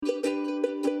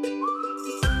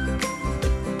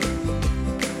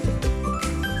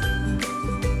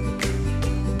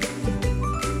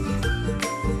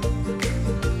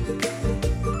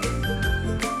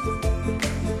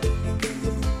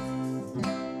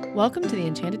Welcome to the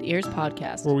Enchanted Ears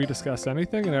podcast, where we discuss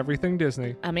anything and everything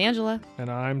Disney. I'm Angela. And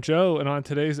I'm Joe, and on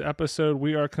today's episode,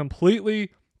 we are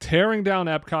completely tearing down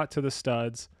Epcot to the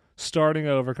studs, starting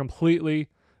over, completely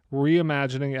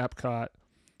reimagining Epcot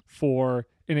for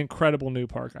an incredible new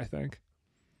park, I think.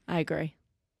 I agree.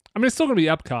 I mean, it's still going to be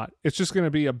Epcot. It's just going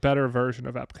to be a better version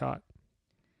of Epcot.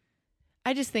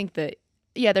 I just think that,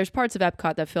 there's parts of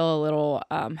Epcot that feel a little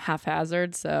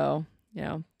haphazard, so,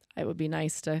 it would be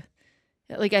nice to...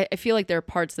 I feel like there are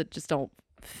parts that just don't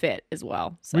fit as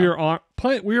well. So.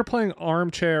 We are playing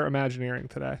armchair Imagineering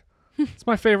today. It's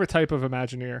my favorite type of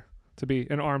Imagineer, to be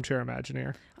an armchair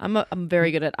Imagineer. I'm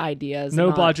very good at ideas.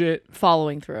 No budget.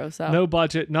 Following through. So no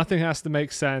budget. Nothing has to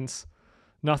make sense.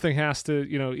 Nothing has to,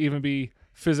 even be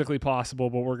physically possible,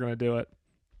 but we're going to do it.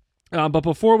 But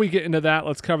before we get into that,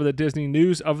 let's cover the Disney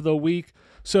news of the week.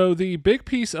 So the big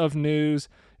piece of news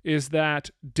is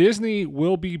that Disney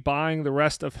will be buying the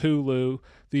rest of Hulu,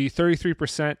 the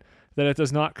 33% that it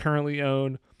does not currently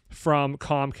own, from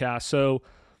Comcast. So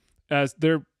as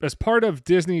part of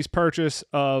Disney's purchase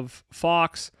of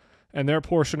Fox and their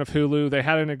portion of Hulu, they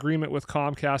had an agreement with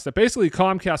Comcast that basically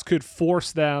Comcast could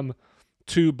force them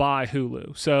to buy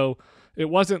Hulu. So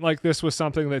it wasn't like this was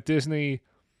something that Disney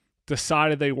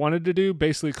decided they wanted to do.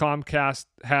 Basically, Comcast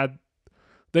had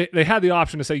they had the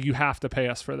option to say, you have to pay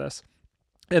us for this.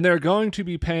 And they're going to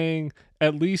be paying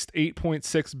at least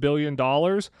 $8.6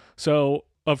 billion. So,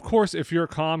 of course, if you're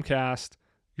Comcast,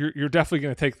 you're definitely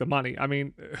going to take the money. I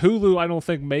mean, Hulu, I don't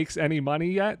think, makes any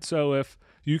money yet. So if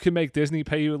you can make Disney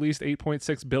pay you at least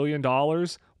 $8.6 billion,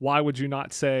 why would you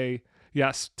not say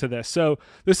yes to this? So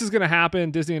this is going to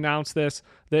happen. Disney announced this.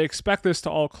 They expect this to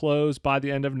all close by the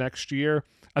end of next year.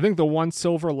 I think the one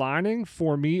silver lining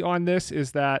for me on this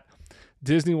is that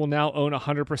Disney will now own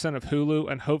 100% of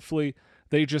Hulu, and hopefully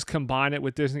they just combine it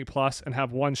with Disney Plus and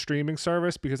have one streaming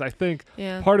service, because I think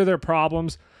part of their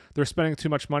problems, they're spending too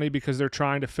much money because they're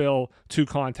trying to fill two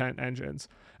content engines.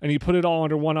 And you put it all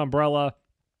under one umbrella,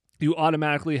 you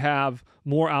automatically have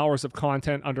more hours of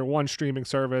content under one streaming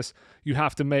service. You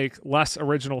have to make less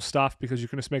original stuff because you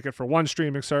can just make it for one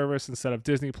streaming service instead of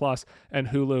Disney Plus and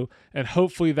Hulu. And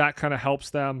hopefully that kind of helps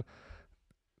them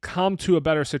come to a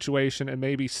better situation and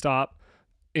maybe stop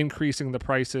increasing the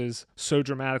prices so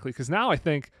dramatically, because now I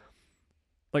think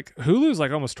like Hulu's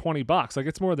like almost $20, like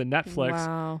it's more than Netflix.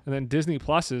 Wow. And then Disney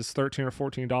Plus is $13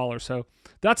 or $14. So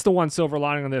that's the one silver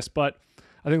lining on this. But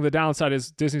I think the downside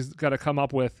is Disney's got to come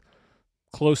up with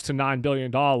close to $9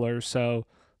 billion. So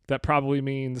that probably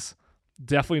means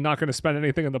definitely not going to spend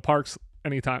anything in the parks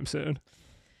anytime soon.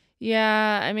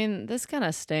 Yeah, I mean, this kind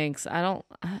of stinks. I don't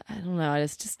know. It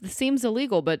seems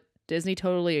illegal, but Disney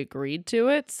totally agreed to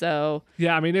it. So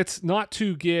yeah, I mean, it's not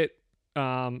to get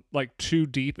too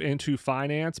deep into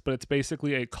finance, but it's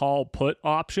basically a call put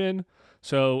option.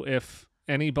 So if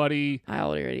anybody, I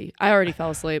already fell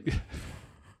asleep.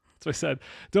 That's what I said.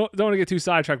 Don't want to get too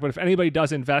sidetracked, but if anybody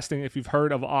does investing, if you've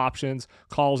heard of options,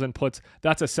 calls, and puts,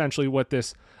 that's essentially what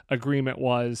this agreement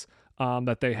was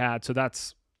that they had. So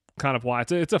that's kind of why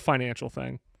it's a financial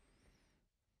thing.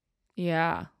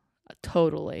 Yeah.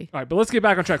 Totally. All right, but let's get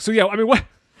back on track. So yeah, I mean, what?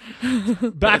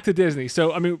 Back to Disney.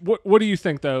 So I mean, what do you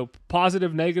think though?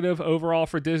 Positive, negative overall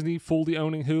for Disney fully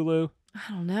owning Hulu? I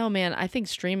don't know, man. I think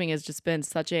streaming has just been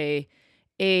such a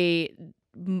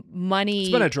money.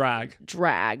 It's been a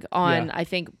drag on I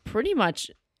think pretty much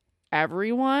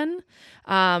everyone,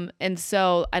 and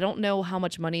so I don't know how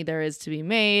much money there is to be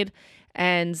made.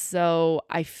 And so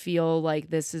I feel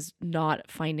like this is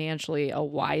not financially a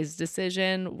wise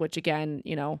decision, which again,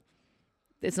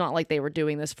 it's not like they were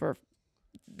doing this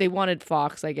they wanted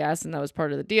Fox, I guess, and that was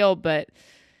part of the deal. But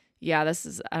yeah, this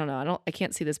is, I don't know. I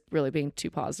can't see this really being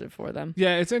too positive for them.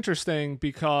 Yeah, it's interesting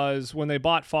because when they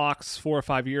bought Fox 4 or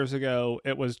 5 years ago,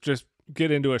 it was just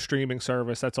get into a streaming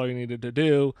service. That's all you needed to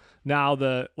do. Now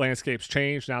the landscape's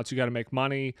changed. Now it's you got to make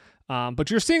money.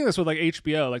 But you're seeing this with like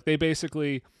HBO. Like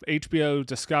HBO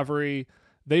Discovery,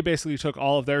 they basically took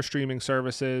all of their streaming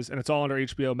services and it's all under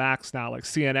HBO Max now. Like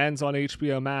CNN's on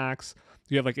HBO Max.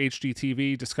 You have like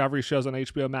HGTV, Discovery shows on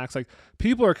HBO Max. Like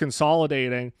people are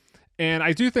consolidating. And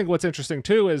I do think what's interesting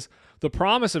too is the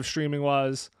promise of streaming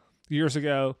was years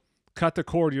ago, cut the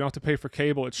cord, you don't have to pay for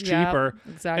cable, it's cheaper.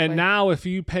 Exactly. And now if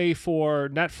you pay for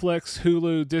Netflix,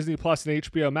 Hulu, Disney Plus, and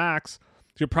HBO Max,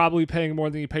 you're probably paying more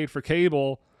than you paid for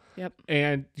cable. Yep.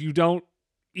 And you don't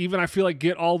even, I feel like,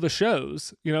 get all the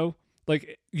shows,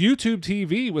 like YouTube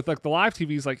TV with like the live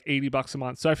TV is like $80 a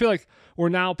month. So I feel like we're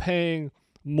now paying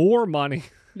more money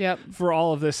for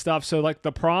all of this stuff. So like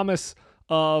the promise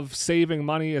of saving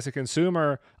money as a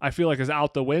consumer, I feel like is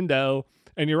out the window.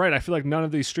 And you're right. I feel like none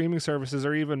of these streaming services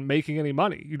are even making any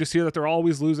money. You just hear that they're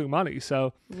always losing money.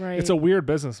 So it's a weird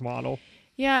business model.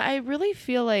 Yeah, I really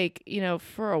feel like,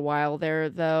 for a while there,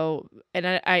 though, and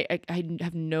I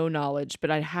have no knowledge, but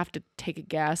I'd have to take a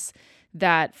guess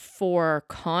that for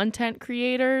content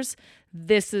creators,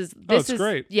 this is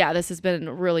great. Yeah, this has been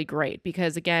really great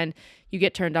because, again, you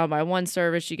get turned down by one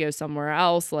service, you go somewhere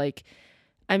else. Like,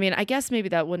 I mean, I guess maybe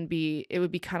it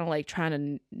would be kind of like trying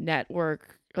to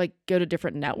network, like go to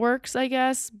different networks, I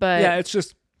guess. But yeah, it's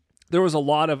just, there was a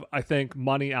lot of, I think,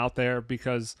 money out there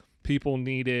because people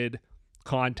needed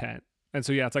content. And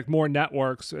so, yeah, it's like more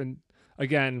networks. And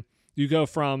again, you go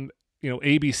from,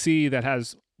 ABC that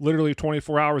has literally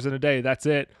 24 hours in a day, that's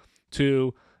it,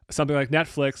 to something like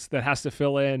Netflix that has to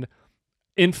fill in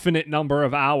infinite number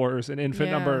of hours and infinite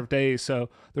number of days. So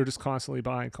they're just constantly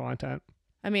buying content.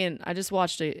 I mean, I just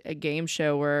watched a game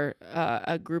show where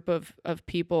a group of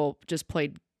people just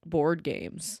played board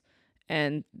games,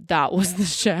 and that was the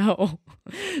show.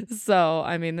 So,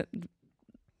 I mean,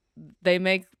 they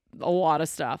make a lot of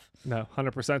stuff. No,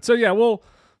 100%. So, yeah, we'll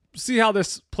see how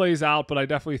this plays out, but I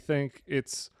definitely think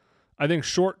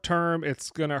short term,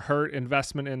 it's going to hurt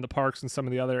investment in the parks and some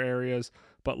of the other areas,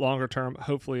 but longer term,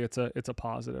 hopefully it's a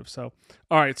positive. So,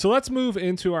 all right, so let's move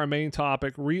into our main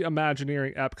topic,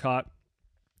 reimagineering EPCOT.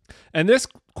 And this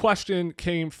question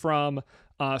came from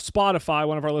Spotify,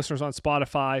 one of our listeners on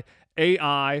Spotify,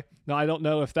 AI. Now, I don't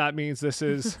know if that means this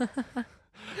is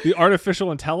the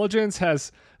artificial intelligence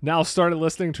has now started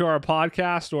listening to our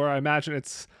podcast, or I imagine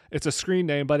it's a screen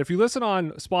name. But if you listen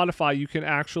on Spotify, you can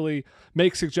actually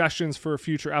make suggestions for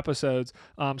future episodes.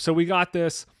 So we got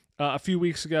this a few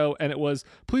weeks ago, and it was,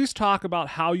 please talk about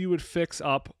how you would fix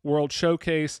up World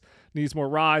Showcase, needs more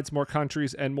rides, more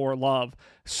countries, and more love.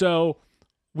 So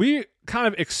we kind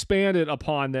of expanded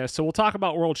upon this. So we'll talk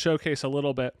about World Showcase a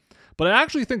little bit, but I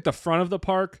actually think the front of the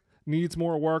park needs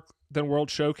more work than World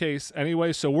Showcase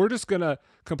anyway. So we're just going to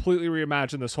completely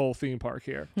reimagine this whole theme park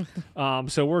here.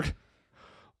 So we're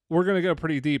going to go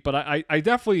pretty deep, but I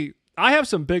have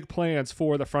some big plans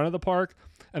for the front of the park.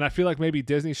 And I feel like maybe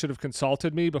Disney should have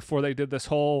consulted me before they did this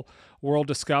whole World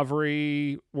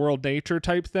Discovery, World Nature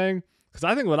type thing. Because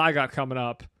I think what I got coming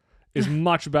up is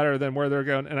much better than where they're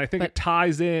going. And I think it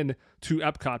ties in to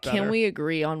EPCOT better. Can we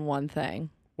agree on one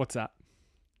thing? What's that?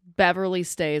 Beverly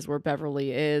stays where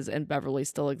Beverly is, and Beverly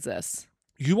still exists.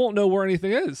 You won't know where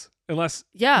anything is unless...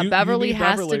 Yeah, Beverly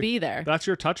has to be there. That's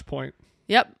your touch point.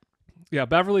 Yep. Yeah,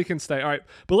 Beverly can stay. All right.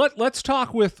 But let's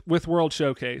talk with World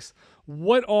Showcase.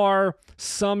 What are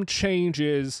some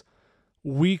changes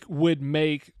we would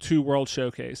make to World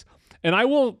Showcase? And I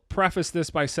will preface this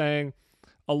by saying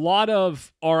a lot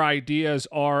of our ideas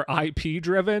are IP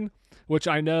driven, which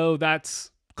I know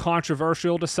that's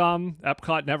controversial to some.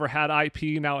 EPCOT never had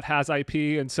IP. Now it has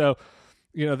IP. And so,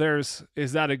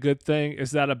 is that a good thing?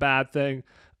 Is that a bad thing?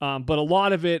 But a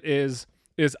lot of it is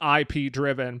IP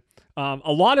driven.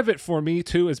 A lot of it for me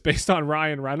too is based on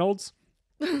Ryan Reynolds.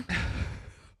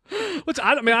 Which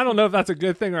I don't know if that's a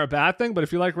good thing or a bad thing, but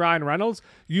if you like Ryan Reynolds,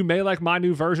 you may like my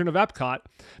new version of EPCOT,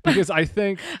 because I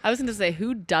think I was going to say,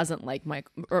 who doesn't like Mike?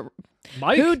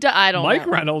 Mike? I don't Mike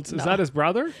know. Reynolds. No. Is that his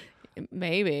brother?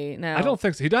 Maybe. No. I don't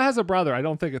think so. He does has a brother. I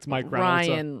don't think it's Mike Reynolds.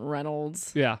 Ryan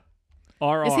Reynolds. Yeah.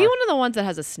 RR. Is he one of the ones that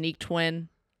has a sneak twin?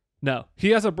 No.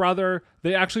 He has a brother.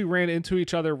 They actually ran into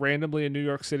each other randomly in New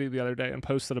York City the other day and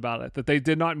posted about it, that they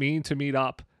did not mean to meet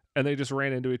up and they just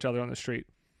ran into each other on the street.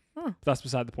 Huh. That's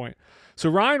beside the point. So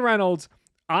Ryan Reynolds,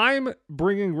 I'm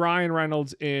bringing Ryan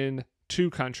Reynolds in 2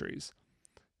 countries,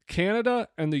 Canada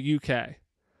and the UK.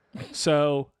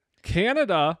 So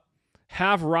Canada,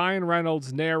 have Ryan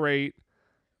Reynolds narrate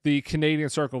the Canadian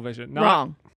Circle Vision.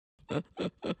 Wrong.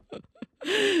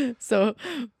 So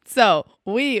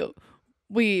we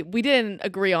didn't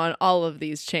agree on all of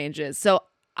these changes. So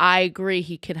I agree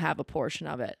he can have a portion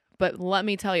of it. But let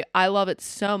me tell you, I love it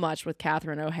so much with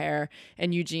Catherine O'Hare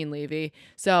and Eugene Levy.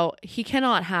 So he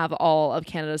cannot have all of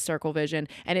Canada's Circle Vision.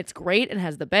 And it's great and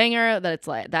has the banger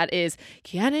that is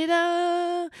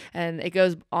Canada. And it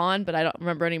goes on, but I don't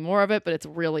remember any more of it, but it's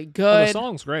really good. Oh, the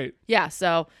song's great. Yeah,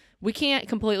 so we can't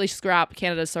completely scrap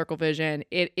Canada's Circle Vision.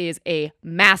 It is a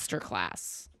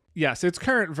masterclass. Yes, its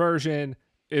current version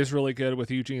is really good with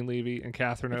Eugene Levy and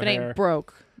Catherine O'Hare. If it ain't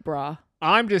broke, brah.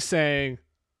 I'm just saying,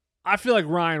 I feel like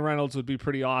Ryan Reynolds would be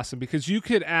pretty awesome because you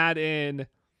could add in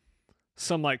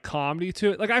some like comedy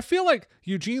to it. Like, I feel like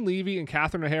Eugene Levy and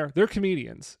Catherine O'Hare, they're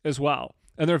comedians as well,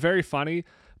 and they're very funny.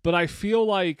 But I feel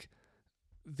like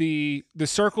the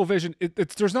Circle Vision,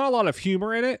 there's not a lot of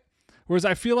humor in it. Whereas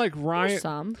I feel like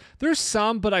Ryan, There's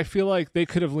some, but I feel like they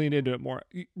could have leaned into it more.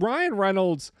 Ryan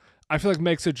Reynolds, I feel like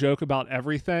makes a joke about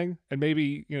everything, and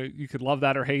maybe you could love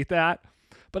that or hate that,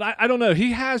 but I don't know.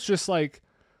 He has just like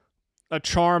a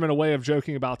charm and a way of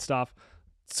joking about stuff.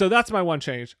 So that's my one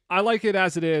change. I like it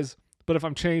as it is, but if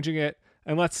I'm changing it,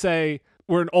 and let's say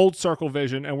we're an old Circle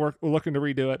Vision and we're looking to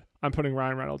redo it, I'm putting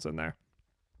Ryan Reynolds in there.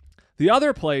 The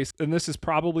other place, and this is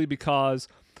probably because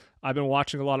I've been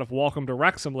watching a lot of Welcome to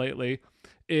Wrexham lately,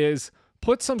 is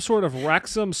put some sort of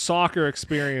Wrexham soccer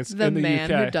experience in the UK. The man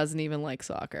who doesn't even like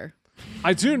soccer.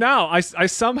 I do now. I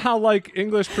somehow like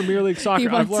English Premier League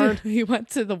soccer. He went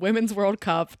to the Women's World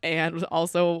Cup and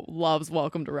also loves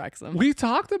Welcome to Wrexham. We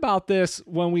talked about this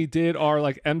when we did our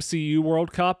like MCU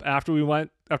World Cup after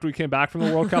we came back from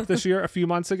the World Cup this year a few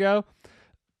months ago.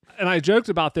 And I joked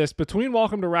about this. Between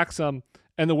Welcome to Wrexham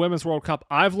and the Women's World Cup,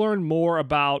 I've learned more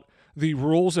about the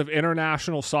rules of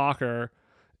international soccer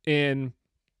in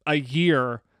a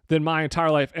year than my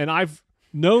entire life. And I've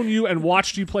known you and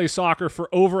watched you play soccer for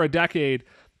over a decade,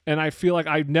 and I feel like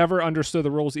I never understood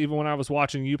the rules even when I was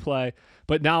watching you play.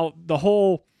 But now the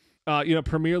whole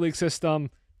Premier League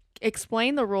system.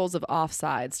 Explain the rules of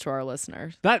offsides to our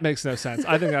listeners. That makes no sense.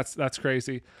 I think that's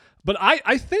crazy. But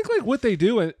I think like what they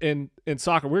do in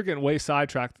soccer, we're getting way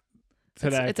sidetracked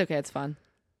today. It's okay. It's fun.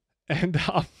 And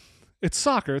it's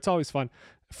soccer. It's always fun.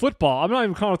 Football. I'm not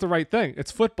even calling it the right thing.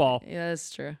 It's football. Yeah,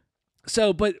 that's true.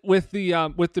 So, but with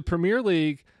the Premier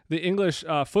League, the English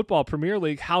football Premier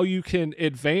League, how you can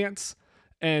advance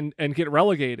and get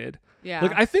relegated. Yeah.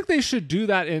 Like I think they should do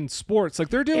that in sports. Like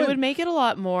they're doing. It would make it a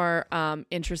lot more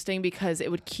interesting because it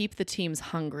would keep the teams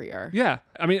hungrier. Yeah.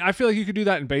 I mean, I feel like you could do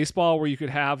that in baseball where you could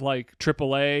have like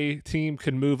AAA team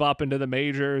could move up into the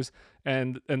majors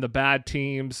and the bad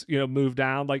teams, move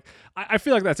down. Like I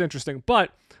feel like that's interesting.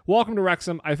 But Welcome to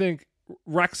Wrexham. I think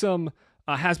Wrexham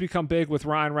has become big with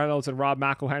Ryan Reynolds and Rob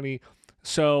McElhenney.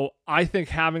 So I think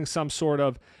having some sort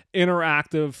of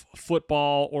interactive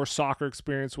football or soccer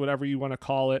experience, whatever you want to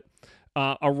call it,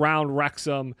 around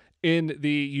Wrexham in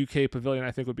the UK pavilion,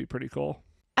 I think would be pretty cool.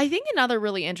 I think another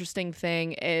really interesting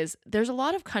thing is there's a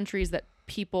lot of countries that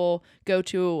people go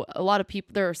to. A lot of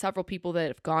people, there are several people that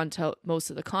have gone to most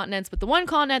of the continents, but the one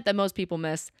continent that most people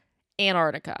miss,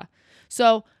 Antarctica.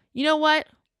 So you know what?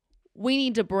 We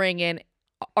need to bring in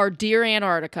our dear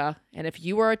Antarctica. And if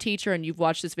you are a teacher and you've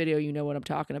watched this video, you know what I'm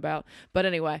talking about. But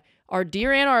anyway, our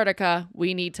dear Antarctica,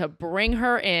 we need to bring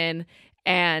her in,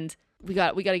 and we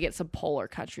got to get some polar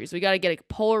countries. We got to get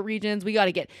polar regions. We got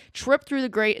to get trip through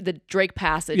the Drake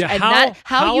Passage. Yeah, and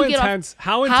how you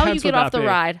get off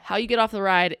the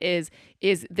ride is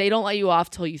they don't let you off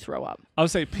till you throw up. I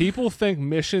would say people think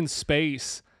Mission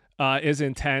Space is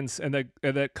intense and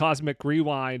that Cosmic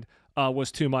Rewind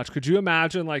was too much. Could you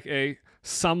imagine like a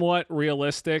somewhat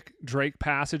realistic Drake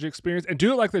Passage experience, and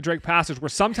do it like the Drake Passage where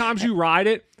sometimes you ride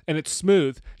it and it's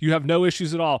smooth, you have no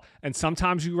issues at all, and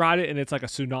sometimes you ride it and it's like a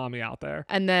tsunami out there.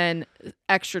 And then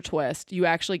extra twist, you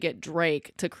actually get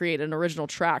Drake to create an original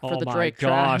track for the Drake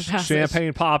Passage.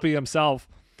 Champagne Poppy himself.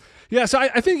 Yeah, so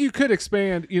I think you could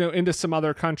expand into some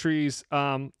other countries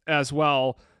as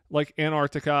well, like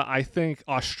Antarctica. I think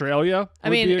Australia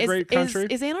would be a great country.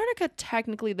 Is Antarctica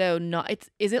technically though not?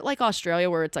 Is it like Australia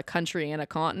where it's a country and a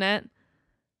continent?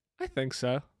 I think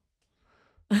so.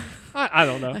 I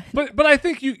don't know, but I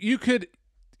think you could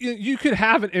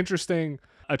have an interesting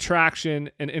attraction,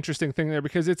 an interesting thing there,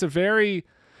 because it's the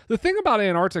thing about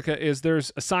Antarctica is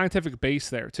there's a scientific base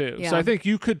there too. Yeah. So I think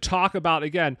you could talk about,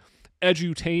 again,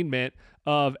 edutainment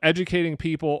of educating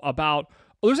people about.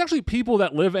 Well, there's actually people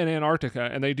that live in Antarctica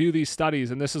and they do these studies,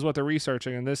 and this is what they're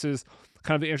researching, and this is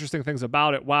kind of the interesting things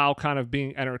about it while kind of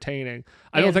being entertaining.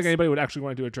 I don't think anybody would actually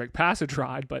want to do a Drake Passage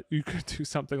ride, but you could do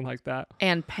something like that.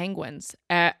 And penguins.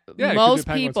 Most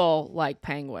people like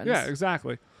penguins. Yeah,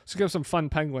 exactly. So you have some fun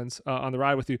penguins on the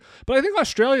ride with you. But I think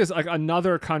Australia is like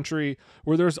another country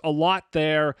where there's a lot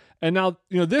there. And now,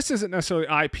 this isn't necessarily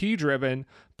IP driven,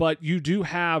 but you do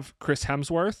have Chris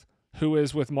Hemsworth, who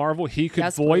is with Marvel. He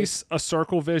could voice a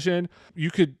Circle Vision. You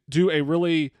could do a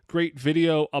really great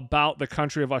video about the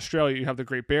country of Australia. You have the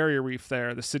Great Barrier Reef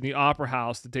there, the Sydney Opera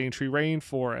House, the Daintree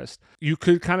Rainforest. You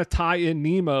could kind of tie in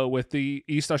Nemo with the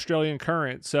East Australian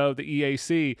Current, so the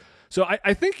EAC. So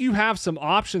I think you have some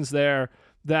options there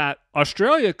that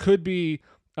Australia could be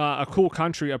a cool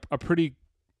country, a pretty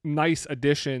nice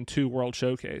addition to World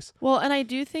Showcase. Well, and I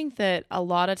do think that a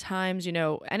lot of times,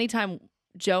 anytime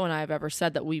Joe and I have ever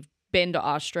said that we've been to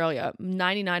Australia,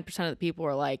 99% of the people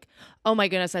are like, oh my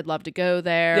goodness, I'd love to go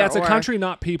there. Yeah, it's a country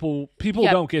not people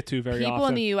don't get to very often. People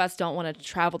in the US don't want to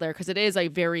travel there because it is a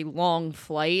very long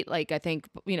flight. Like I think,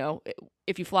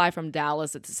 if you fly from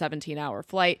Dallas, it's a 17-hour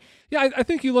flight. Yeah, I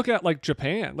think you look at like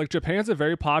Japan. Like Japan's a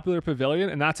very popular pavilion,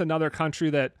 and that's another country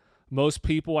that most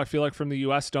people, I feel like, from the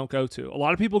US don't go to. A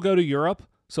lot of people go to Europe.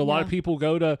 So a lot of people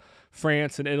go to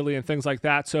France and Italy and things like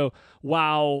that. So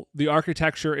while the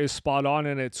architecture is spot on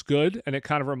and it's good and it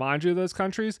kind of reminds you of those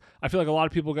countries, I feel like a lot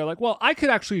of people go like, well, I could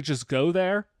actually just go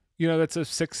there. You know, that's a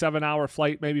 6-7 hour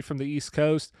flight maybe from the East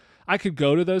Coast. I could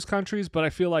go to those countries, but I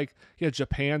feel like, yeah,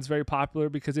 Japan's very popular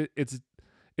because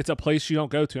it's a place you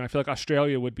don't go to. And I feel like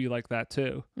Australia would be like that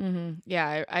too. Mm-hmm.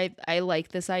 Yeah, I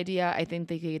like this idea. I think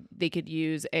they could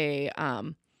use a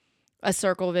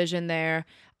circle vision there.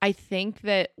 I think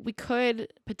that we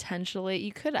could potentially,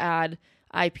 you could add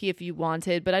IP if you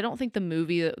wanted, but I don't think the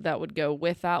movie that would go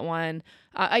with that one.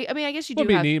 I mean, I guess you do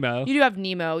have Nemo. You do have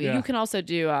Nemo. Yeah. You can also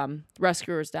do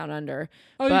Rescuers Down Under.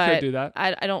 Oh, but you could do that.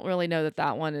 I don't really know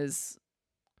that one is.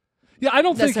 Yeah, I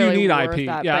don't think you need IP.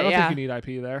 That, yeah, I don't think you need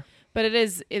IP there. But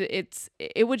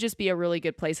it would just be a really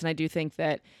good place, and I do think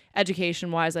that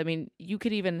education wise, I mean, you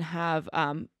could even have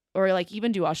or like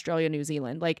even do Australia, New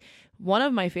Zealand. Like one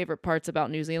of my favorite parts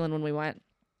about New Zealand when we went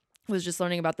was just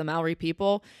learning about the Maori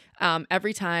people.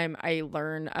 Every time I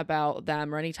learn about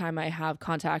them or anytime I have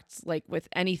contacts like with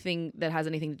anything that has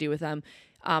anything to do with them,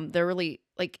 they're really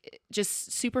like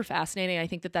just super fascinating. I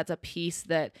think that that's a piece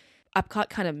that EPCOT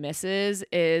kind of misses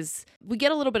is we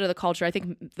get a little bit of the culture. I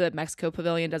think the Mexico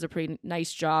Pavilion does a pretty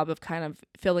nice job of kind of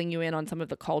filling you in on some of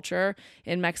the culture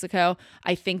in Mexico.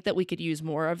 I think that we could use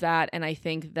more of that. And I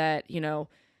think that, you know,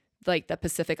 like the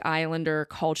Pacific Islander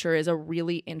culture is a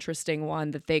really interesting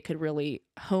one that they could really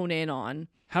hone in on.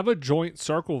 Have a joint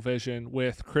circle vision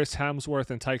with Chris Hemsworth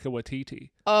and Taika Waititi.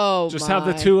 Oh, just have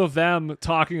the two of them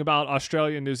talking about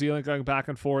Australia and New Zealand, going back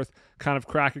and forth, kind of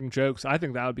cracking jokes. I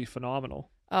think that would be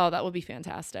phenomenal. Oh, that would be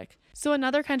fantastic. So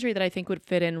another country that I think would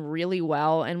fit in really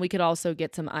well, and we could also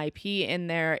get some IP in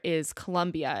there, is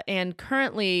Colombia. And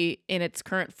currently, in its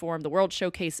current form, the World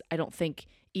Showcase, I don't think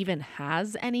even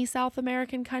has any South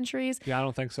American countries. Yeah, I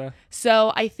don't think so.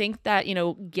 So I think that, you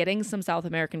know, getting some South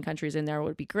American countries in there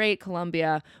would be great.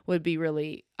 Colombia would be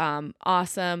really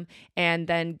awesome. And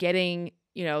then getting,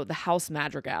 you know, the House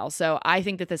Madrigal. So I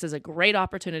think that this is a great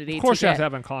opportunity. Of course, you have to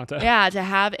have Encanto. Yeah, to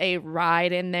have a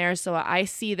ride in there. So I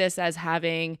see this as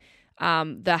having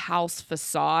the house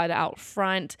facade out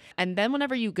front. And then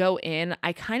whenever you go in,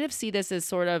 I kind of see this as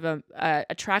sort of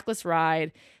a trackless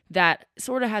ride that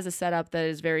sort of has a setup that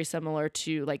is very similar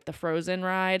to like the Frozen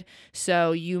ride.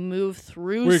 So you move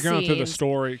through We're going through the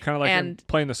story, kind of like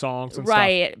playing the songs and stuff.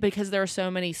 Right, because there are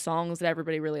so many songs that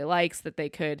everybody really likes that they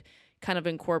could kind of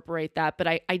incorporate that. But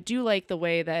I do like the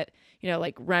way that, you know,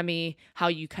 like Remy, how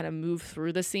you kind of move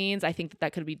through the scenes. I think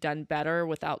that could be done better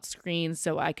without screens.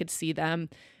 So I could see them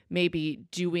maybe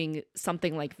doing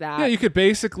something like that. Yeah, you could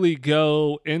basically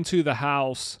go into the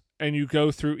house and you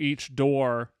go through each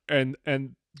door and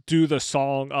do the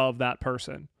song of that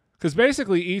person. Because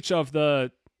basically each of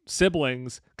the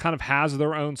siblings kind of has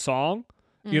their own song,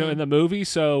 you know, in the movie.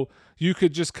 So you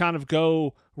could just kind of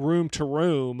go room to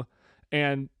room,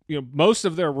 and, you know, most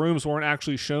of their rooms weren't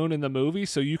actually shown in the movie.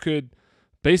 So you could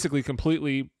basically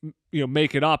completely, you know,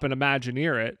 make it up and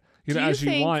Imagineer it, you know, as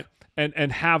you want,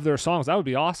 and have their songs. That would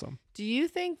be awesome. Do you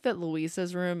think that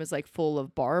Luisa's room is like full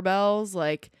of barbells?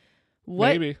 Like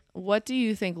what do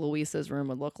you think Luisa's room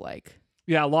would look like?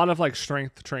 Yeah, a lot of like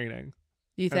strength training.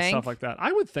 You think? Stuff like that.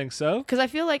 I would think so. Because I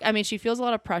feel like, I mean, she feels a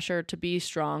lot of pressure to be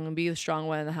strong and be the strong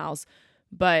one in the house.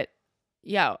 But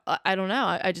yeah, I don't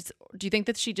know. Do you think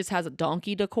that she just has a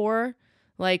donkey decor?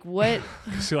 Like what?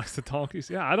 She likes the donkeys.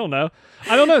 Yeah, I don't know.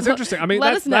 It's interesting. I mean,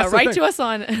 let us know. Write to us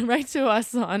on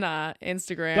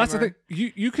Instagram. That's the thing.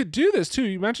 You could do this too.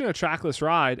 You mentioned a trackless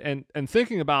ride, and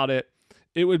thinking about it,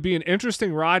 it would be an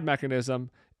interesting ride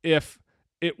mechanism if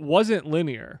it wasn't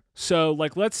linear. So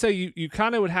like, let's say you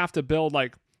kind of would have to build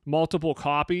like multiple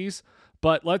copies,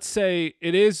 but let's say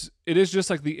it is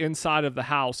just like the inside of the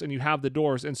house and you have the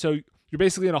doors. And so you're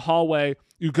basically in a hallway,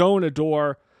 you go in a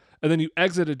door and then you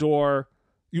exit a door,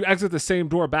 you exit the same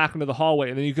door back into the hallway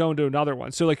and then you go into another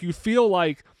one. So like you feel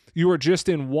like you are just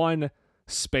in one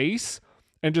space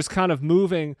and just kind of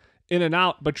moving in and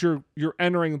out, but you're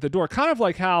entering the door. Kind of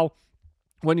like how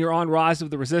when you're on Rise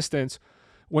of the Resistance,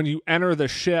 when you enter the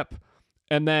ship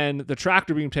and then the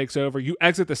tractor beam takes over, you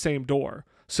exit the same door.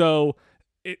 So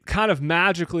it kind of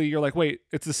magically, you're like, wait,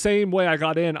 it's the same way I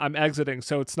got in, I'm exiting.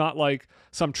 So it's not like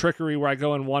some trickery where I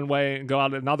go in one way and go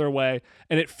out another way.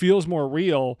 And it feels more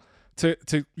real to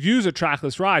use a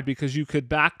trackless ride because you could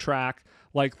backtrack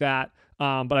like that.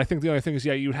 But I think the only thing is,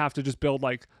 you'd have to just build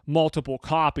like multiple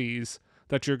copies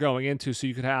that you're going into so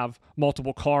you could have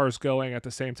multiple cars going at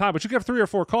the same time. But you could have 3 or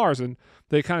 4 cars and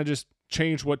they kind of just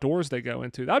change what doors they go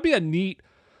into. That'd be a neat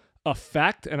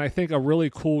effect, and I think a really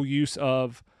cool use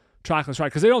of trackless ride,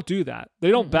 because they don't do that.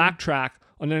 They don't backtrack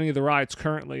on any of the rides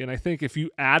currently. And I think if you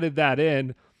added that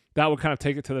in, that would kind of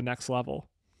take it to the next level.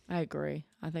 I agree.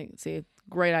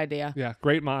 Great idea. Yeah,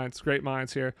 great minds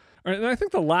here. All right, and I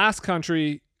think the last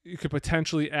country you could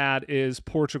potentially add is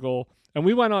Portugal. And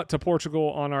we went out to Portugal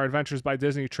on our Adventures by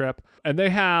Disney trip, and they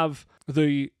have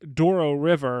the Douro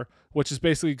River, which is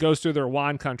basically goes through their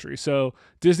wine country. So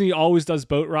Disney always does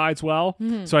boat rides well.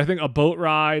 So I think a boat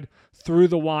ride through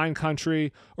the wine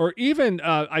country, or even,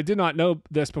 I did not know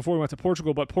this before we went to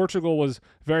Portugal, but Portugal was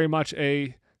very much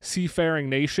a seafaring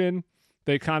nation.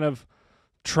 They kind of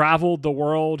traveled the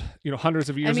world, hundreds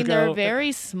of years ago. They're a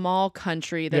very small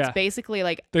country that's basically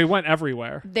like... They went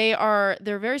everywhere. They're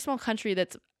a very small country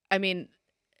that's,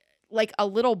 like a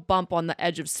little bump on the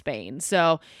edge of Spain.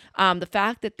 So the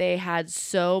fact that they had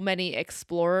so many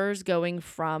explorers going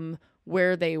from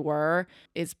where they were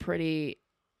is pretty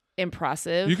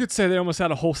impressive. You could say they almost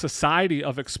had a whole society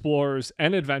of explorers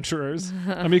and adventurers.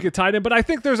 You could tie it in, but I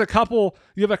think you have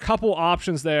a couple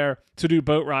options there to do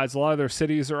boat rides. A lot of their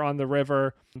cities are on the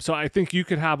river. So I think you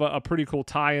could have a pretty cool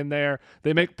tie in there.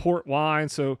 They make port wine.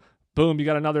 So boom, you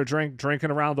got another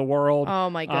drinking around the world. Oh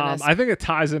my goodness. I think it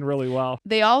ties in really well.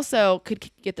 They also could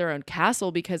get their own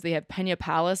castle because they have Peña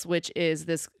Palace, which is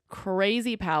this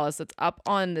crazy palace that's up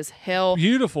on this hill.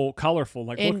 Beautiful, colorful.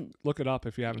 Look it up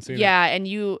if you haven't seen it. Yeah, and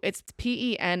it's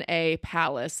Pena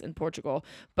Palace in Portugal,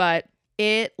 but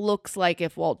it looks like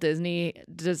if Walt Disney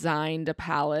designed a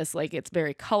palace. Like, it's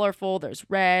very colorful. There's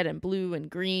red and blue and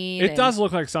green. It does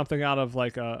look like something out of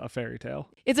like a fairy tale.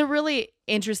 It's a really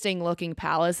interesting looking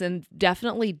palace and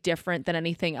definitely different than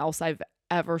anything else I've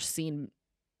ever seen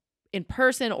in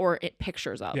person or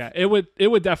pictures of. Yeah, it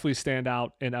would definitely stand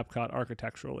out in Epcot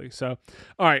architecturally. So,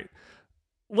 all right,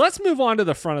 let's move on to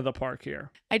the front of the park here.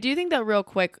 I do think that real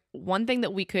quick, one thing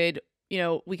that we could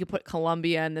put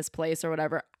Colombia in this place or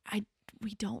whatever.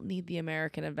 We don't need the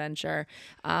American Adventure.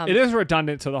 It is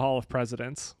redundant to the Hall of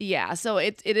Presidents. Yeah, so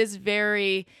it is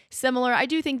very similar. I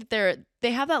do think that they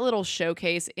have that little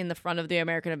showcase in the front of the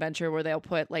American Adventure where they'll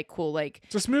put like cool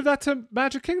Just move that to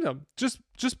Magic Kingdom. Just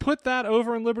put that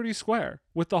over in Liberty Square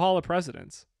with the Hall of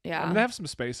Presidents. Yeah, they have some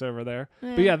space over there.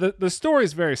 Yeah. But yeah, the story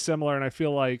is very similar, and I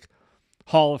feel like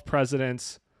Hall of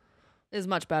Presidents is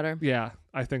much better. Yeah,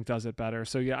 I think does it better.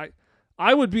 So yeah,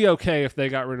 I would be okay if they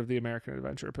got rid of the American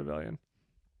Adventure Pavilion.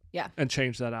 Yeah. And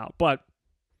change that out. But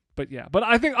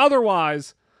I think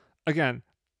otherwise, again,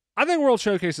 I think World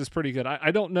Showcase is pretty good. I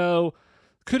don't know.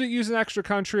 Could it use an extra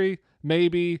country?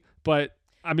 Maybe. But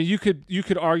you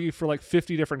could argue for like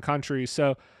 50 different countries.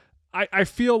 So I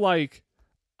feel like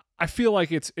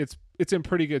it's in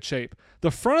pretty good shape. The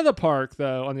front of the park,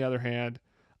 though, on the other hand,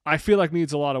 I feel like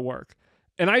needs a lot of work.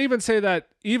 And I even say that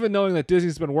even knowing that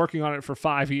Disney's been working on it for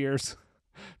 5 years,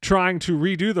 trying to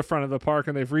redo the front of the park,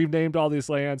 and they've renamed all these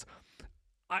lands,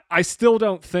 I still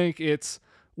don't think it's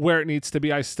where it needs to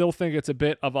be. I still think it's a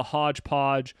bit of a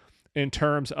hodgepodge in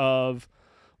terms of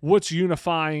what's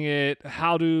unifying it,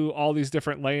 how do all these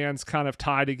different lands kind of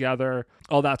tie together,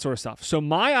 all that sort of stuff. So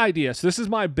my idea, this is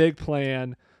my big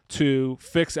plan to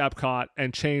fix Epcot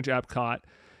and change Epcot,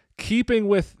 keeping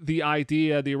with the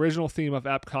idea, the original theme of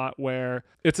Epcot, where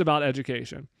it's about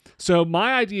education. So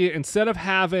my idea, instead of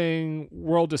having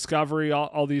World Discovery,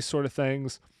 all these sort of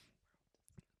things,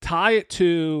 tie it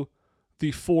to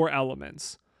the 4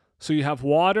 elements. So you have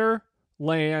water,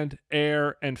 land,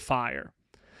 air, and fire.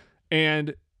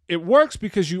 And it works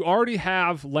because you already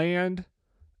have land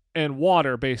and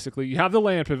water, basically. You have the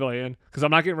land pavilion, because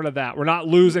I'm not getting rid of that. We're not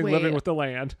losing living with the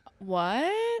land.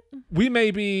 What? We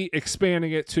may be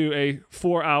expanding it to a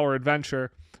 4-hour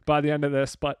adventure by the end of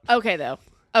this, but... Okay, though.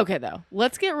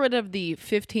 Let's get rid of the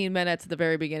 15 minutes at the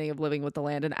very beginning of Living with the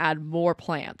Land and add more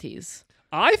planties.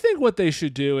 I think what they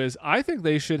should do is, I think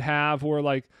they should have where,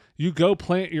 like, you go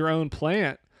plant your own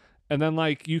plant, and then,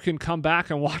 like, you can come back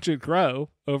and watch it grow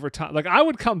over time. Like, I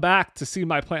would come back to see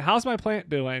my plant. How's my plant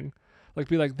doing? Like,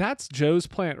 be like, that's Joe's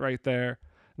plant right there.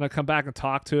 And I come back and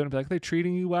talk to it and be like, are they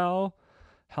treating you well?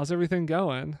 How's everything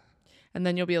going? And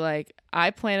then you'll be like,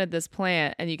 I planted this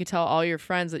plant, and you can tell all your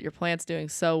friends that your plant's doing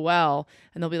so well.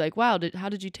 And they'll be like, wow, how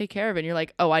did you take care of it? And you're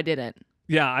like, oh, I didn't.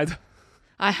 Yeah.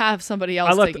 I have somebody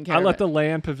else taking care of it. I let the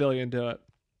land pavilion do it.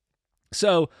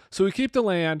 So we keep the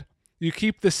land, you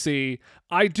keep the sea.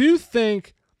 I do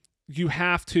think you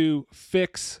have to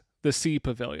fix the sea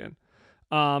pavilion.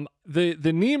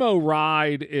 The Nemo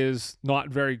ride is not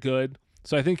very good,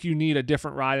 so I think you need a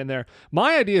different ride in there.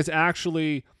 My idea is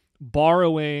actually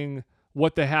borrowing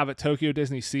what they have at Tokyo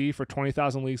Disney Sea for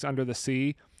 20,000 Leagues Under the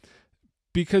Sea,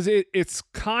 because it's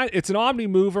an omni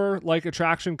mover like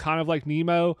attraction, kind of like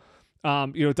Nemo,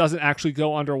 It doesn't actually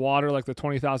go underwater like the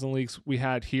 20,000 leagues we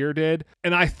had here did.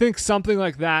 And I think something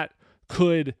like that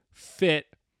could fit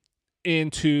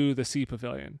into the Sea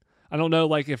Pavilion. I don't know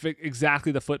like if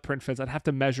exactly the footprint fits. I'd have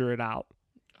to measure it out.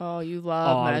 Oh, you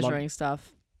love measuring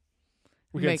stuff.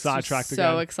 We're getting sidetracked again.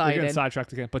 So excited. We're getting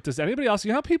sidetracked again. But does anybody else, you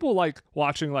know how people like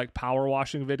watching like power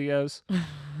washing videos?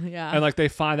 Yeah. And like they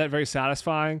find that very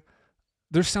satisfying?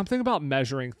 There's something about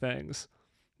measuring things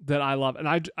that I love. And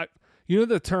I you know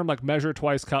the term like measure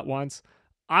twice, cut once?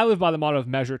 I live by the motto of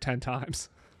measure 10 times.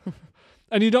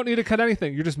 And you don't need to cut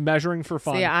anything. You're just measuring for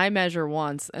fun. So yeah, I measure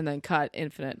once and then cut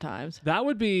infinite times.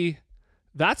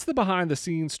 That's the behind the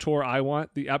scenes tour I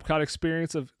want, the Epcot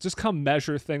experience of just come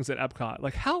measure things at Epcot.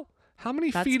 Like how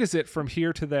many feet is it from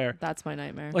here to there? That's my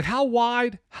nightmare. Like how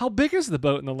wide, how big is the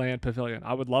boat in the land pavilion?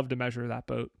 I would love to measure that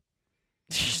boat.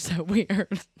 So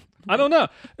weird. I don't know.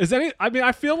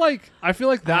 I feel like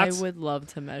that's I would love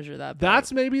to measure that boat.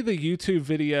 That's maybe the YouTube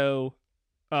video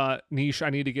niche I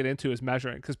need to get into is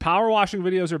measuring, because power washing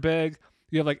videos are big.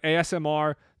 You have like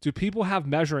ASMR. Do people have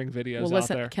measuring videos well,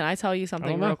 listen, out there? Can I tell you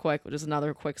something real quick? Just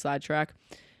another quick sidetrack.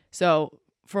 So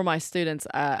for my students,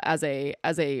 as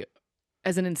an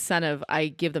incentive, I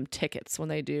give them tickets when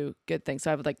they do good things.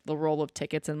 So I have like the roll of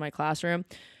tickets in my classroom.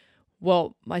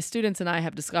 Well, my students and I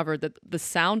have discovered that the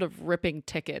sound of ripping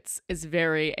tickets is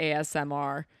very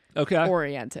ASMR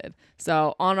oriented.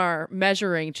 So on our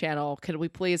measuring channel, could we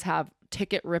please have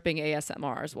ticket ripping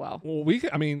ASMR as well? Well,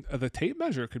 the tape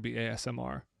measure could be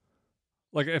ASMR.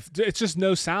 Like if it's just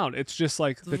no sound, it's just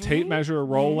like the tape measure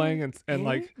rolling and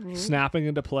like snapping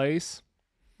into place.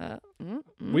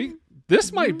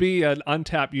 This might be an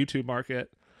untapped YouTube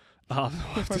market.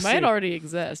 It might already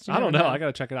exist. I don't know. I got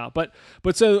to check it out. But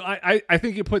so I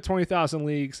think you put 20,000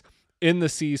 leagues in the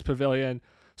Seas Pavilion.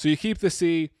 So you keep the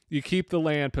sea, you keep the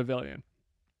land pavilion.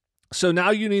 So now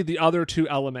you need the other two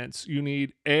elements. You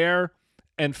need air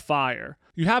and fire.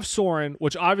 You have Soarin',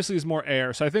 which obviously is more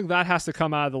air. So I think that has to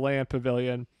come out of the land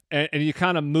pavilion. And you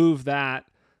kind of move that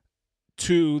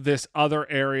to this other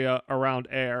area around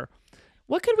air.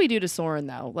 What could we do to Soarin'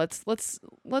 though? Let's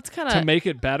kind of to make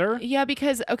it better. Yeah,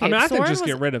 because I think just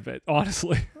get rid of it.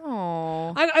 Honestly.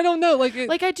 Oh, I don't know. Like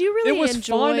I do really. It was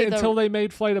enjoy fun until they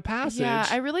made Flight of Passage. Yeah,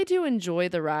 I really do enjoy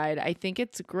the ride. I think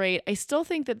it's great. I still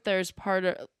think that there's part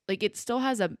of it still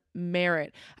has a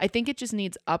merit. I think it just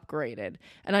needs upgraded,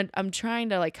 and I'm trying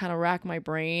to kind of rack my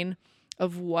brain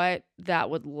of what that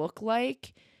would look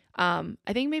like. I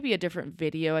think maybe a different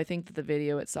video. I think that the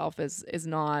video itself is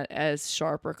not as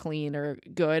sharp or clean or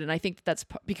good. And I think that's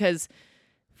because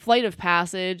Flight of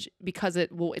Passage, because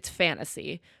it's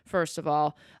fantasy, first of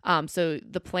all. So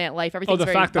the plant life, everything's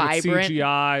very vibrant. The fact that it's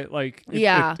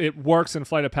CGI, it works in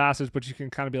Flight of Passage, but you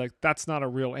can kind of be like, that's not a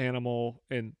real animal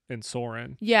in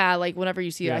Soarin'. Yeah, like whenever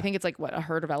you see it, I think it's like a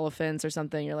herd of elephants or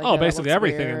something. You're like, basically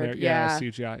everything weird. in there. Yeah,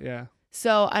 CGI. Yeah.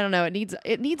 So I don't know. It needs an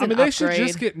upgrade. They should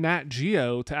just get Nat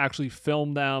Geo to actually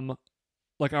film them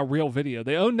like a real video.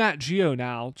 They own Nat Geo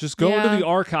now. Just go into the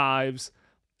archives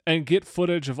and get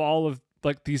footage of all of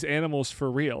like these animals for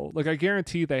real. Like I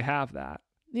guarantee they have that.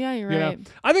 Yeah, you're right.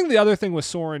 I think the other thing with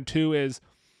Soarin' too is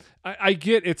I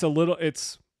get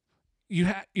you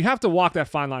have to walk that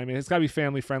fine line. I mean, it's got to be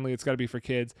family friendly. It's got to be for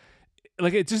kids.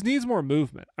 Like it just needs more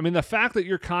movement. I mean, the fact that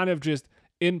you're kind of just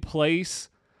in place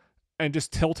and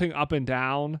just tilting up and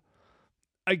down,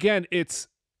 again, it's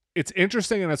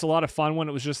interesting and it's a lot of fun when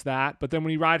it was just that. But then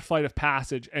when you ride Flight of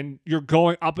Passage and you're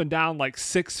going up and down like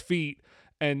 6 feet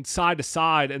and side to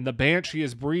side and the Banshee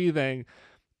is breathing,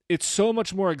 it's so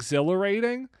much more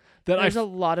exhilarating. There's a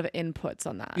lot of inputs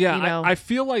on that. Yeah, I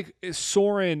feel like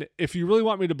Soarin', if you really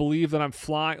want me to believe that I'm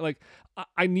flying, like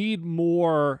I need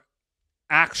more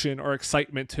action or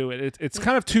excitement to it. It's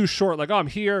kind of too short. Like, oh, I'm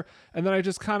here, and then I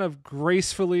just kind of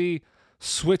gracefully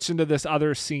switch into this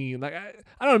other scene. Like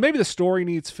I don't know, maybe the story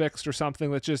needs fixed or something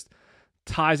that just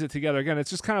ties it together. Again, it's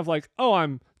just kind of like, oh,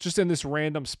 I'm just in this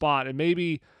random spot, and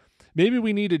maybe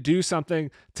we need to do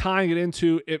something tying it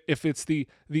into, if it's the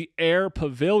air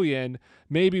pavilion,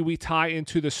 maybe we tie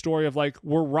into the story of like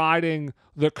we're riding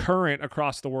the current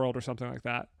across the world or something like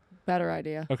that. Better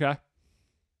idea. Okay.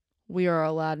 We are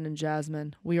Aladdin and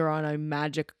Jasmine. We are on a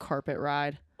magic carpet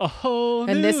ride.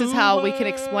 And this is how we can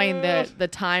explain the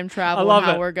time travel and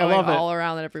how we're going all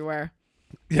around it everywhere.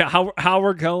 Yeah, how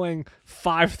we're going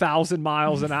 5,000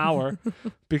 miles an hour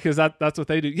because that's what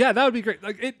they do. Yeah, that would be great.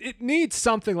 Like it needs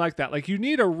something like that. Like you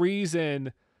need a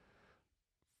reason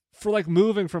for like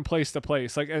moving from place to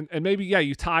place. Like and maybe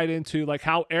you tie it into like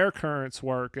how air currents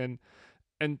work and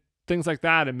things like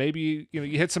that, and maybe you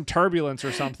hit some turbulence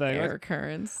or something. Air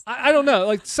currents. I don't know,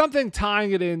 like something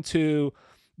tying it into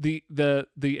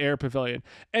the air pavilion.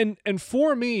 And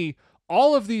for me,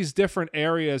 all of these different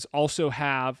areas also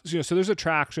have, so there's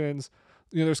attractions,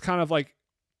 there's kind of like,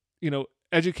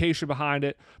 education behind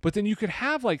it, but then you could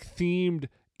have like themed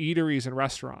eateries and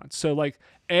restaurants. So like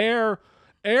air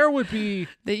would be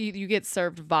that you get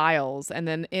served vials, and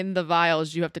then in the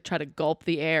vials you have to try to gulp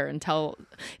the air and tell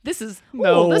this is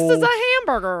a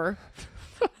hamburger.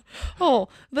 Oh,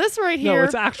 this right here. No,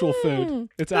 it's actual food.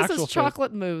 It's actual food. This is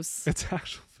chocolate mousse. It's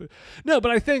actual food. No,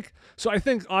 but I think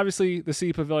obviously the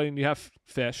sea pavilion, you have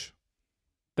fish.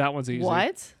 That one's easy.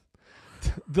 What?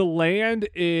 The land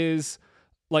is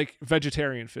like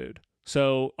vegetarian food.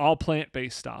 So all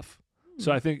plant-based stuff.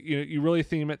 So I think you really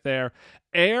theme it there.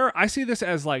 Air, I see this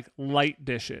as like light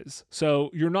dishes.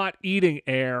 So you're not eating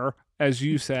air, as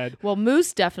you said. Well,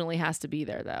 mousse definitely has to be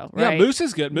there, though, right? Yeah, mousse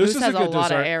is good. Mousse is has a good a lot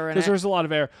dessert of air in it. because there's a lot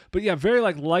of air. But yeah, very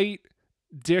like light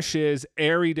dishes,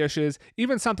 airy dishes.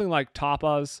 Even something like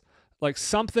tapas, like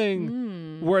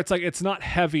something where it's like it's not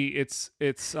heavy. It's.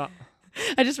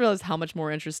 I just realized how much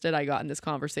more interested I got in this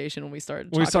conversation when we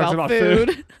started talking about food.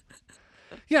 food.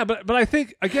 Yeah, but I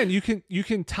think again you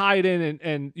can tie it in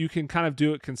and you can kind of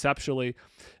do it conceptually,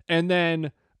 and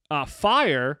then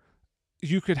fire,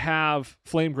 you could have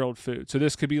flame grilled food. So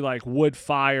this could be like wood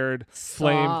fired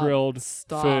flame grilled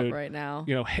food right now.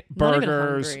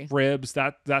 Burgers, ribs,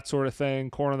 that sort of thing,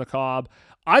 corn on the cob.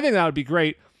 I think that would be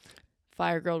great.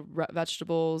 Fire grilled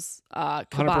vegetables, 100%.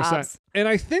 kebabs. And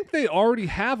I think they already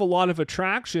have a lot of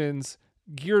attractions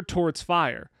geared towards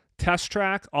fire. Test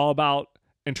track, all about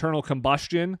internal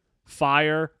combustion,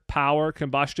 fire, power,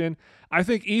 combustion. I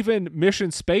think even Mission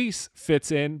Space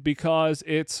fits in because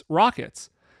it's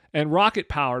rockets and rocket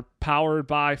powered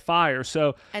by fire.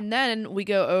 So, and then we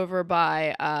go over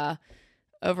by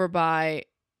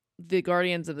the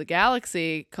Guardians of the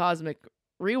Galaxy Cosmic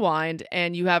Rewind,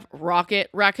 and you have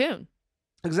Rocket Raccoon.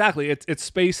 Exactly, it's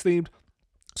space themed.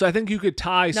 So I think you could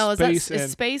tie space in.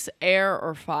 Is space air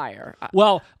or fire?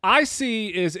 Well, I see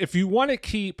is if you want to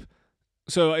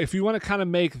kind of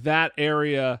make that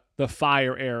area the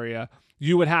fire area,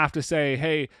 you would have to say,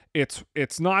 hey,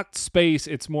 it's not space,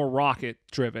 it's more rocket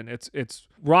driven. It's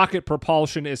rocket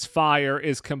propulsion is fire,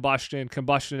 is combustion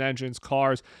engines,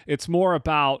 cars. It's more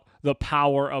about the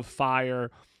power of fire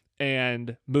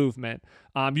and movement.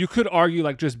 You could argue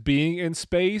like just being in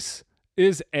space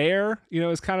is air,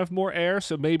 is kind of more air.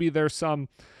 So maybe there's some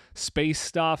space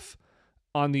stuff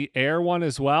on the air one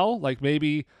as well. Like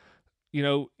maybe,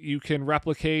 you can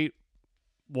replicate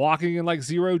walking in like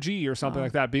 0G or something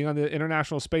like that, being on the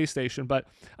International Space Station. But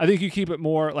I think you keep it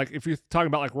more like if you're talking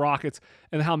about like rockets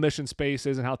and how Mission Space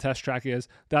is and how Test Track is,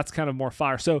 that's kind of more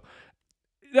fire. So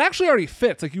it actually already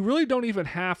fits. Like you really don't even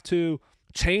have to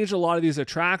change a lot of these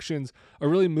attractions or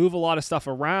really move a lot of stuff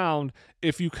around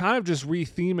if you kind of just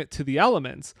retheme it to the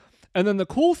elements. And then the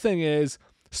cool thing is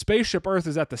Spaceship Earth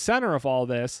is at the center of all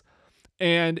this,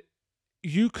 and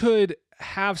you could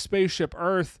have Spaceship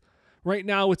Earth. Right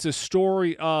now it's a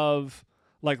story of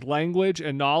like language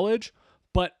and knowledge,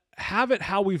 but have it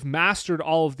how we've mastered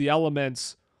all of the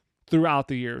elements throughout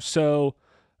the years. So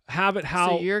have it how...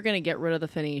 So you're going to get rid of the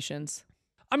Phoenicians.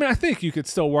 I mean, I think you could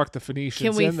still work the Phoenicians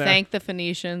in there. Can we thank the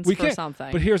Phoenicians for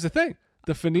something? But here's the thing.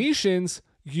 The Phoenicians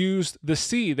used the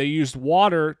sea. They used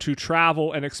water to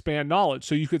travel and expand knowledge.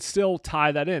 So you could still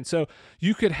tie that in. So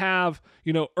you could have,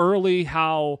 early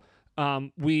how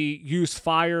we used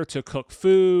fire to cook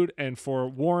food and for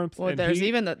warmth. Well, and there's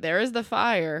heat. there is the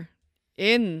fire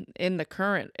in the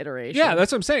current iteration. Yeah,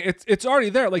 that's what I'm saying. It's already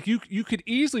there. Like you could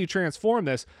easily transform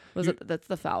this. That's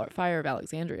the fire of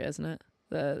Alexandria, isn't it?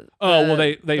 They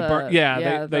kind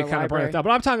of burn it down.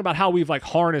 But I'm talking about how we've like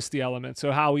harnessed the elements.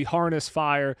 So how we harness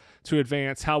fire to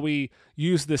advance, how we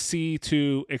use the sea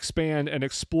to expand and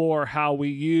explore, how we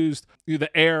used the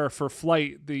air for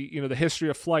flight, the history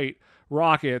of flight,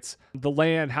 rockets, the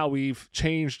land, how we've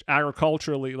changed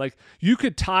agriculturally. Like you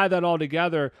could tie that all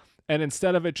together, and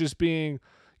instead of it just being,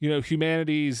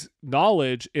 humanity's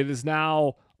knowledge, it is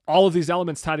now all of these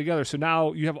elements tied together. So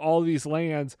now you have all of these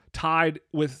lands tied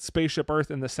with Spaceship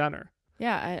Earth in the center.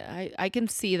 Yeah, I can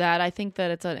see that. I think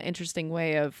that it's an interesting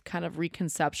way of kind of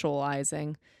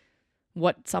reconceptualizing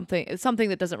something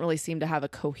that doesn't really seem to have a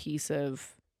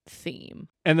cohesive theme.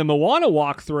 And the Moana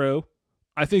walkthrough,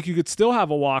 I think you could still have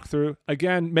a walkthrough.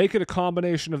 Again, make it a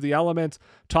combination of the elements.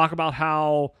 Talk about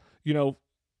how,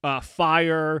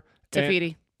 fire.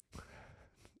 Te-Fiti.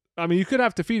 You could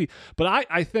have Te-Fiti. But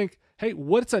I think, hey,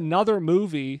 what's another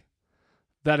movie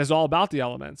that is all about the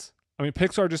elements?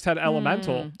 Pixar just had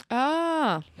Elemental.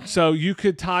 Ah. So you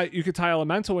could tie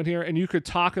Elemental in here, and you could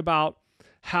talk about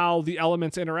how the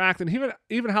elements interact, and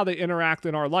even how they interact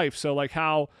in our life. So like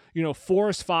how,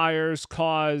 forest fires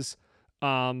cause,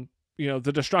 the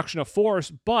destruction of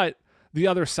forest, but the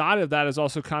other side of that is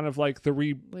also kind of like the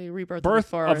rebirth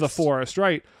of the forest,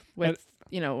 right? With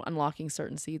unlocking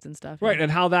certain seeds and stuff, right?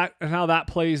 And how that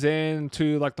plays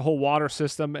into like the whole water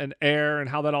system and air and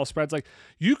how that all spreads. Like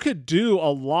you could do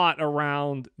a lot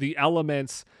around the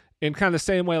elements in kind of the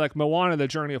same way like Moana, the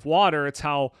Journey of Water. It's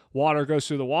how water goes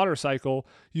through the water cycle.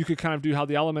 You could kind of do how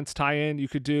the elements tie in. You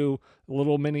could do a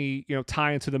little mini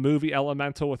tie into the movie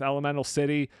Elemental with Elemental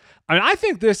City. I mean, I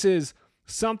think this is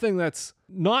something that's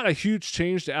not a huge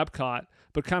change to Epcot,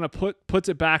 but kind of puts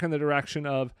it back in the direction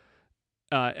of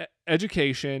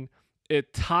education.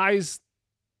 It ties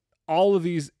all of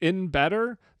these in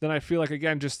better than I feel like,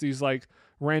 again, just these like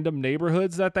random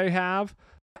neighborhoods that they have.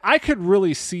 I could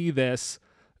really see this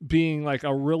being like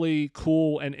a really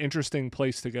cool and interesting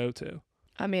place to go to.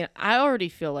 I mean, I already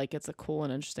feel like it's a cool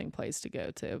and interesting place to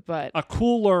go to, but a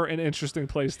cooler and interesting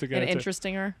place to go to. An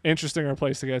interestinger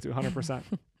place to go to, 100%.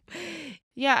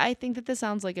 Yeah, I think that this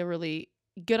sounds like a really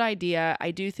good idea. I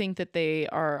do think that they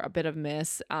are a bit of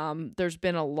miss. There's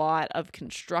been a lot of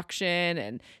construction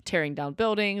and tearing down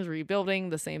buildings,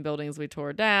 rebuilding the same buildings we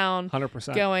tore down,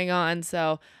 100% going on.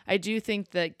 So I do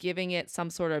think that giving it some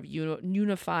sort of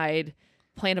unified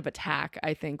plan of attack,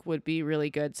 I think, would be really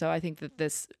good. So I think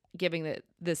that giving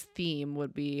this theme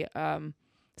would be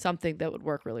something that would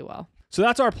work really well. So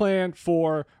that's our plan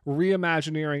for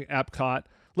reimagineering Epcot.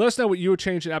 Let us know what you would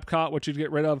change at Epcot, what you'd get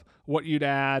rid of, what you'd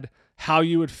add, how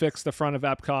you would fix the front of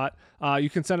Epcot. You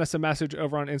can send us a message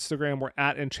over on Instagram. We're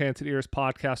at Enchanted Ears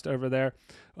Podcast over there.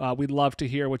 We'd love to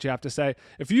hear what you have to say.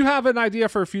 If you have an idea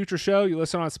for a future show, you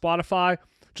listen on Spotify,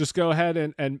 just go ahead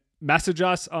and message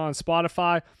us on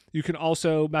Spotify. You can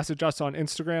also message us on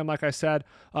Instagram, like I said,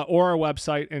 or our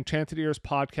website, Enchanted Ears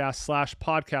Podcast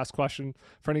 /podcast question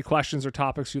for any questions or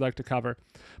topics you'd like to cover.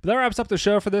 But that wraps up the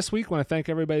show for this week. I want to thank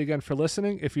everybody again for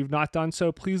listening. If you've not done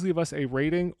so, please leave us a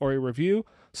rating or a review.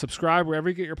 Subscribe wherever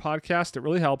you get your podcast. It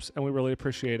really helps, and we really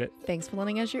appreciate it. Thanks for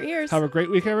lending us your ears. Have a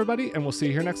great week, everybody, and we'll see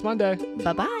you here next Monday.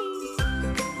 Bye-bye.